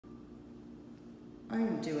I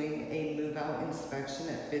am doing a move-out inspection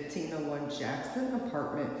at 1501 Jackson,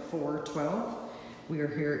 apartment 412. We are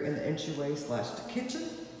here in the entryway slash the kitchen.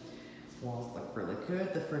 Walls look really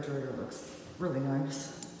good. The refrigerator looks really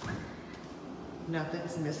nice.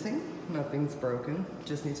 Nothing's missing, nothing's broken,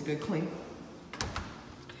 just needs a good clean.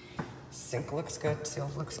 Sink looks good, seal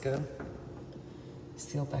looks good.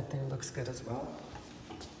 Seal back there looks good as well.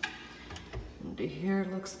 Under here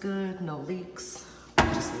looks good, no leaks.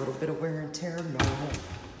 Just a little bit of wear and tear, normal.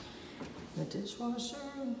 The dishwasher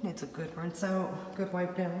needs a good rinse out, good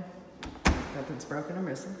wipe down. Nothing's broken or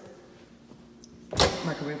missing.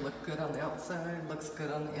 Microwave looked good on the outside, looks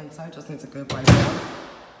good on the inside, just needs a good wipe down.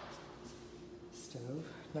 Stove,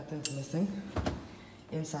 nothing's missing.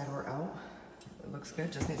 Inside or out, it looks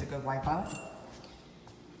good, just needs a good wipe out.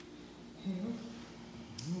 Here,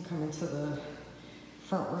 I'm coming to the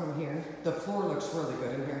front room here. The floor looks really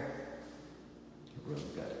good in here. Really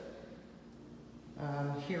good.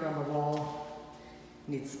 Here on the wall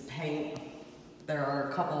needs paint. There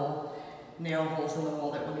are a couple nail holes in the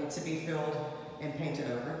wall that will need to be filled and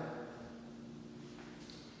painted over.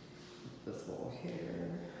 This wall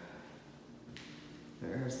here.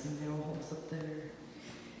 There are some nail holes up there.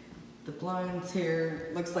 The blinds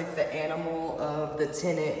here, looks like the animal of the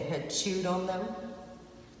tenant had chewed on them.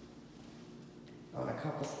 On a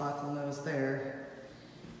couple spots on those there.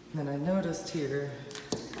 And then I noticed here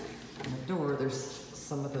on the door, there's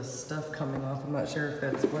some of the stuff coming off. I'm not sure if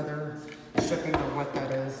that's weather stripping or what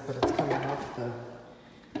that is, but it's coming off the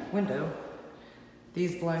window.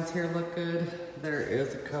 These blinds here look good. There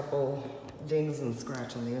is a couple dings and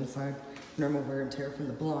scratch on the inside. Normal wear and tear from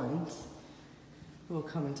the blinds. We'll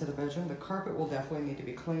come into the bedroom. The carpet will definitely need to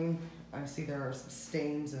be cleaned. I see there are some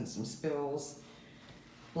stains and some spills.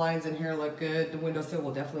 Blinds in here look good. The windowsill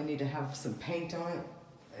will definitely need to have some paint on it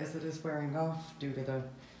as it is wearing off due to the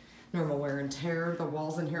normal wear and tear. The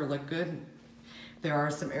walls in here look good. There are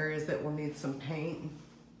some areas that will need some paint.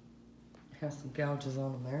 Has some gouges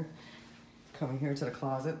on them there. Coming here to the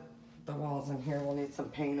closet. The walls in here will need some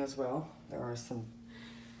paint as well. There are some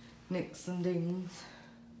nicks and dings.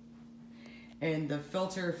 And the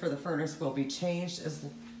filter for the furnace will be changed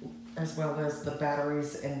as well as the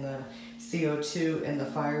batteries and the CO2 and the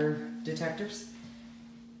fire detectors.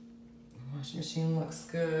 Washing machine looks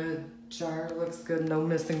good. Dryer looks good. No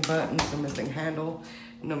missing buttons, no missing handle,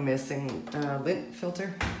 no missing lint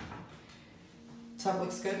filter. Tub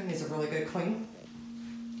looks good, needs a really good clean.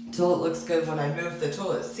 Toilet looks good. When I moved the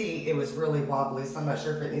toilet seat, it was really wobbly, so I'm not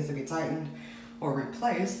sure if it needs to be tightened or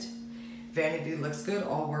replaced. Vanity looks good,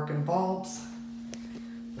 all working bulbs.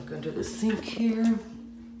 Look under the sink here.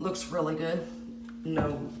 Looks really good.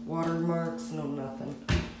 No watermarks, no nothing.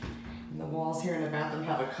 And the walls here in the bathroom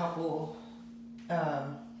have a couple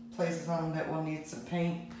places on them that will need some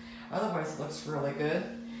paint. Otherwise, it looks really good.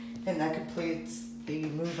 And that completes the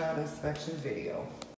move-out inspection video.